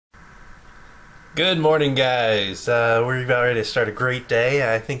Good morning, guys. We're about ready to start a great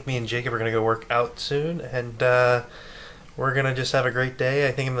day. I think me and Jacob are going to go work out soon, and we're going to just have a great day.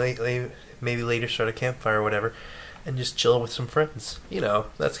 I think maybe later start a campfire or whatever, and just chill with some friends. You know,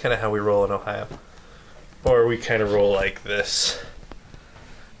 that's kind of how we roll in Ohio. Or we kind of roll like this.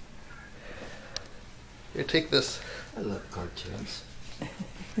 Here, take this. I love cartoons.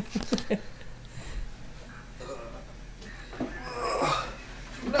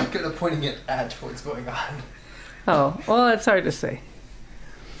 I'm not good at pointing it at what's going on. Oh, well, it's hard to say.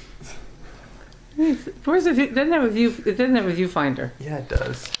 Where's the view? It doesn't have a view. It doesn't have a viewfinder. Yeah, it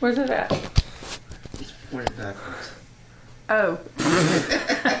does. Where's it at? Just point it backwards. Oh.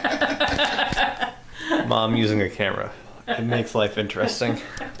 Mom using a camera. It makes life interesting.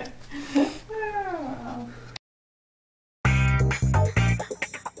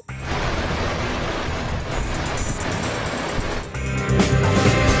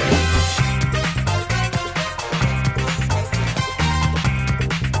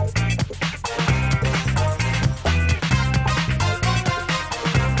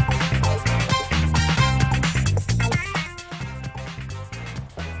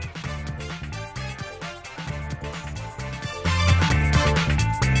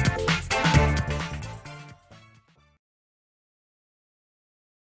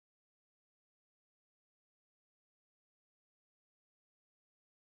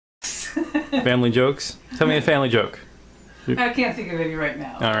 Family jokes? Tell me a family joke. I can't think of any right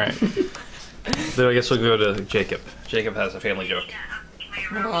now. All right. Then I guess we'll go to Jacob. Jacob has a family joke.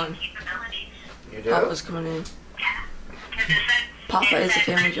 Hold on. You do? Papa's coming in. Papa is a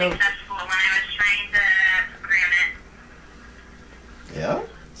family joke. Yeah?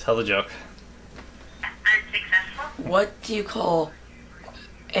 Tell the joke. What do you call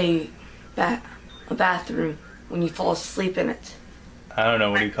a bathroom when you fall asleep in it? I don't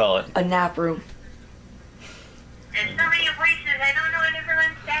know. What do you call it? A nap room. There's so many voices, I don't know what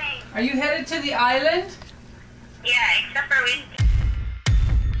everyone's saying. Are you headed to the island? Yeah, except for we...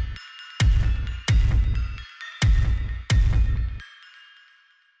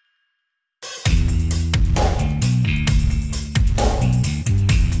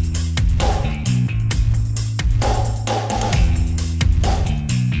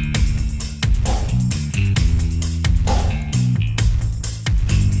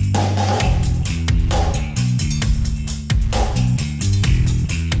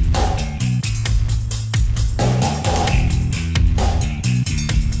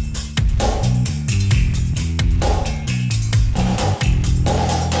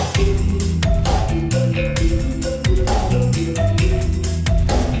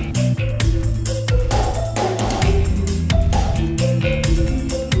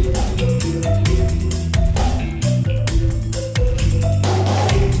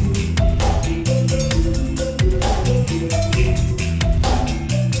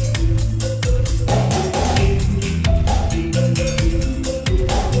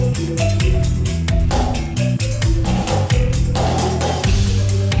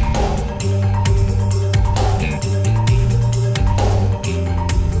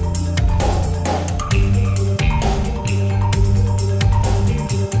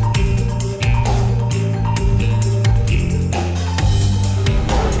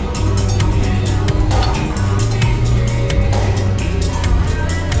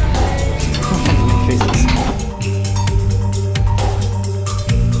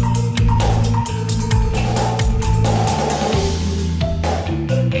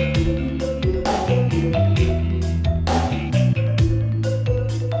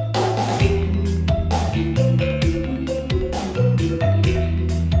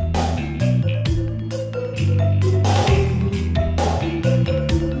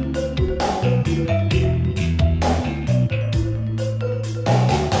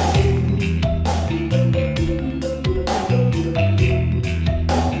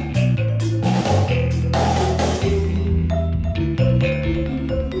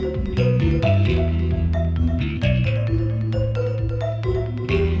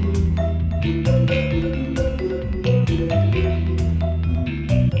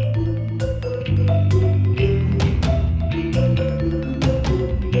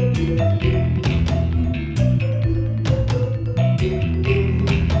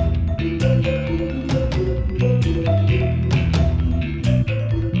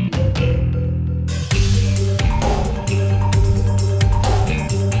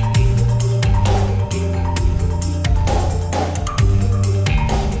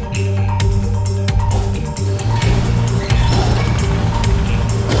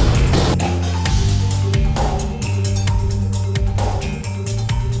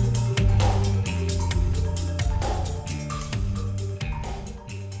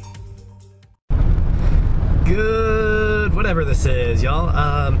 this is, y'all.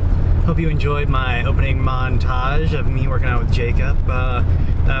 Hope you enjoyed my opening montage of me working out with Jacob.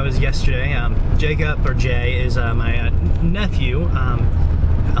 That was yesterday. Jacob, or Jay, is my nephew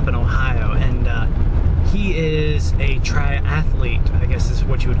up in Ohio, and he is a triathlete, I guess is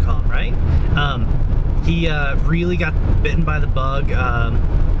what you would call him, right? He really got bitten by the bug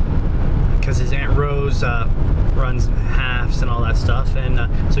because his Aunt Rose runs halves and all that stuff,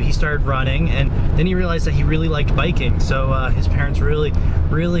 and so he started running, and then he realized that he really liked biking, so his parents really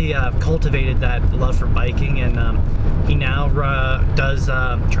cultivated that love for biking, and he now does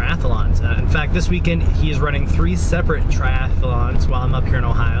triathlons. In fact, this weekend he is running 3 separate triathlons while I'm up here in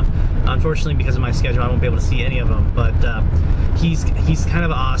Ohio. Unfortunately, because of my schedule, I won't be able to see any of them, but he's kind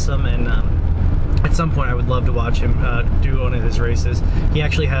of awesome, and at some point I would love to watch him do one of his races. He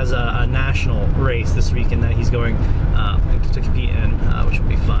actually has a national race this weekend that he's going to compete in, which will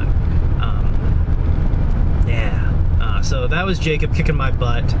be fun. So that was Jacob kicking my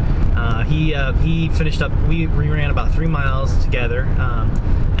butt. He finished up, we ran about 3 miles together,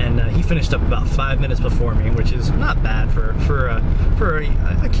 and he finished up about 5 minutes before me, which is not bad for a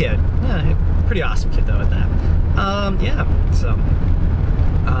kid. Pretty awesome kid though at that. So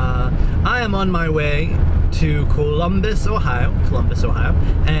I am on my way to Columbus, Ohio,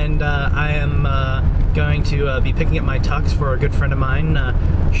 and I am going to be picking up my tux for a good friend of mine.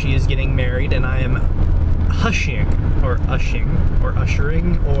 She is getting married, and I am ushering, or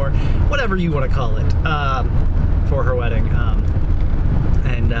or whatever you want to call it, for her wedding.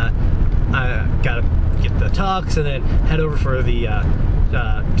 And I gotta get the tux and then head over for the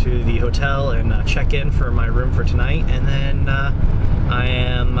to the hotel and check in for my room for tonight, and then I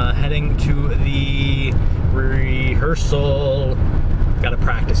am heading to the rehearsal. Gotta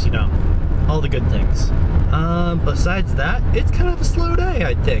practice, you know, all the good things. Besides that, it's kind of a slow day,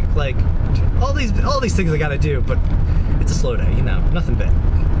 I think. Like, all these things I gotta do, but it's a slow day, you know, nothing big.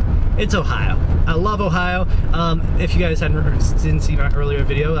 It's Ohio. I love Ohio. If you guys didn't see my earlier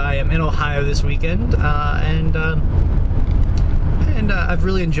video, I am in Ohio this weekend, and I've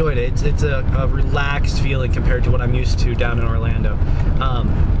really enjoyed it. It's a relaxed feeling compared to what I'm used to down in Orlando.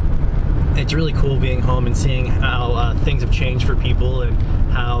 It's really cool being home and seeing how things have changed for people, and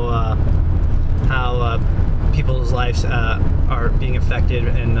how people's lives are being affected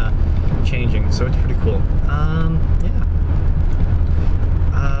and changing. So it's pretty cool.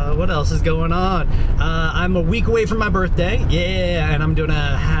 What else is going on? I'm a week away from my birthday. Yeah, and I'm doing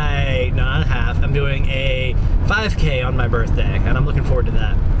I'm doing a 5K on my birthday, and I'm looking forward to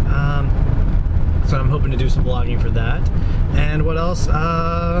that. So I'm hoping to do some vlogging for that. And what else?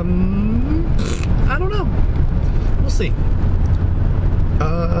 I don't know. We'll see.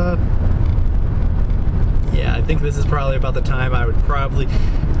 Yeah, I think this is probably about the time I would probably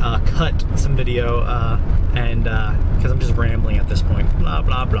cut some video, and because I'm just rambling at this point. Blah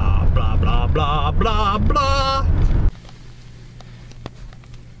blah blah blah blah blah blah blah.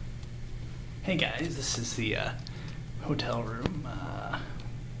 Hey guys, this is the hotel room.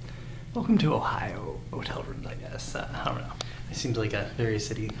 Welcome to Ohio hotel rooms, I guess. I don't know. It seems like a very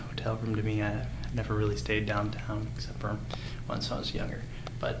city hotel room to me. I've never really stayed downtown except for once when I was younger.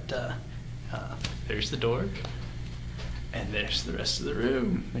 But there's the door, and there's the rest of the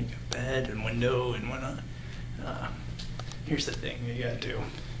room. You got bed and window and whatnot. Here's the thing you gotta do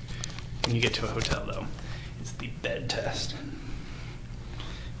when you get to a hotel, though. It's the bed test.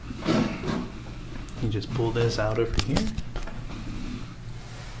 You just pull this out over here.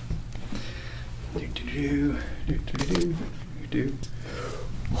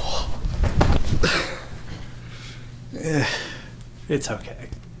 It's okay.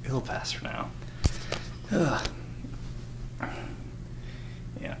 It'll pass for now.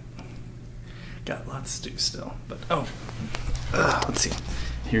 Yeah. Got lots to do still, but let's see.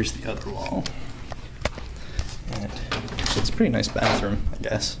 Here's the other wall. And it's a pretty nice bathroom, I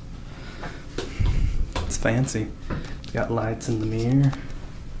guess. It's fancy. Got lights in the mirror.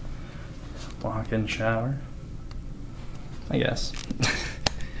 Walk-in shower, I guess.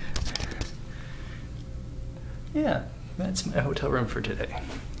 Yeah, that's my hotel room for today.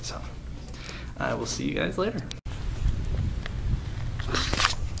 So, I will see you guys later.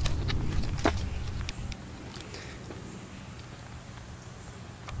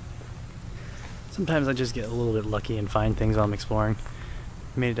 Sometimes I just get a little bit lucky and find things while I'm exploring.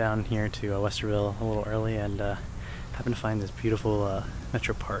 I made it down here to Westerville a little early, and happened to find this beautiful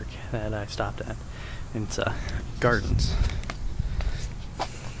metro park that I stopped at. And it's gardens.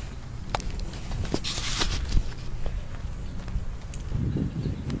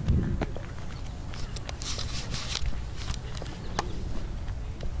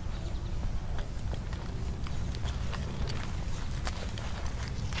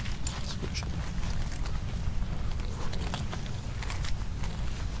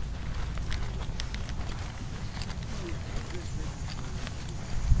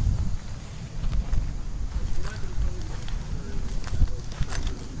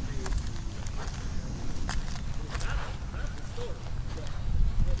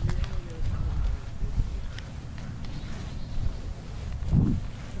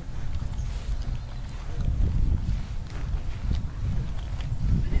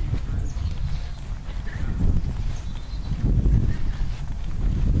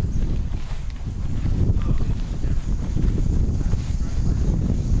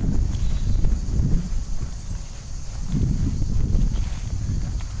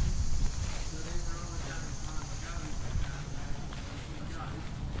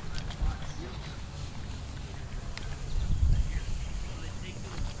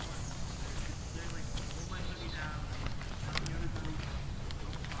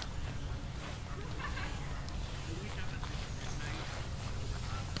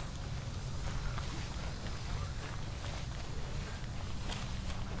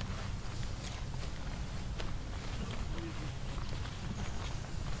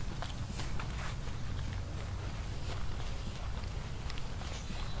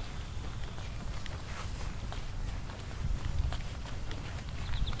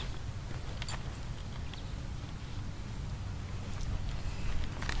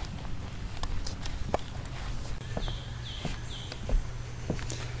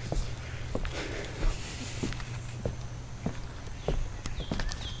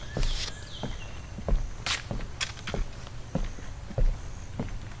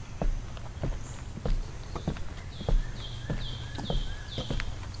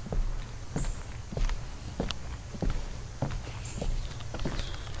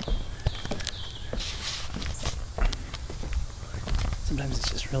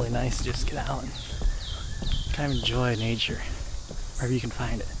 really nice to just get out and kind of enjoy nature wherever you can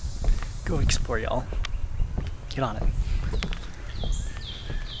find it. Go explore, y'all. Get on it.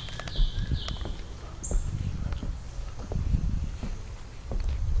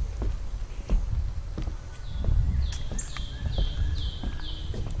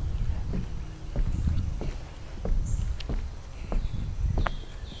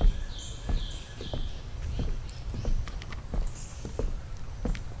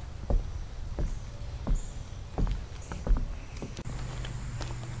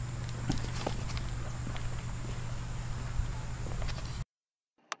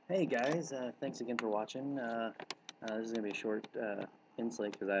 Hey guys, thanks again for watching. This is going to be a short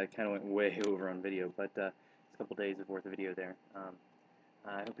insight because I kind of went way over on video, but it's a couple days worth of video there.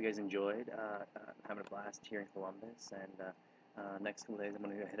 I hope you guys enjoyed. I'm having a blast here in Columbus, and next couple days I'm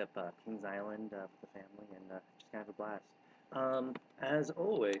going to hit up Kings Island with the family and just kind of have a blast. As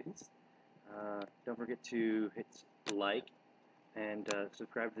always, don't forget to hit like and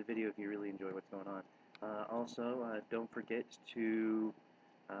subscribe to the video if you really enjoy what's going on. Also, don't forget to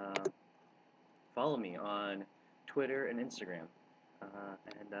follow me on Twitter and Instagram.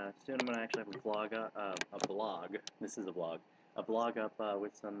 Soon I'm going to actually have a blog. This is a blog. A blog up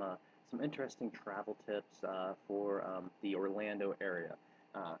with some interesting travel tips for the Orlando area.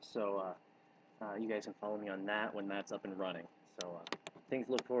 You guys can follow me on that when that's up and running. So things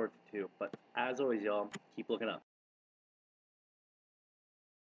to look forward to. But as always, y'all, keep looking up.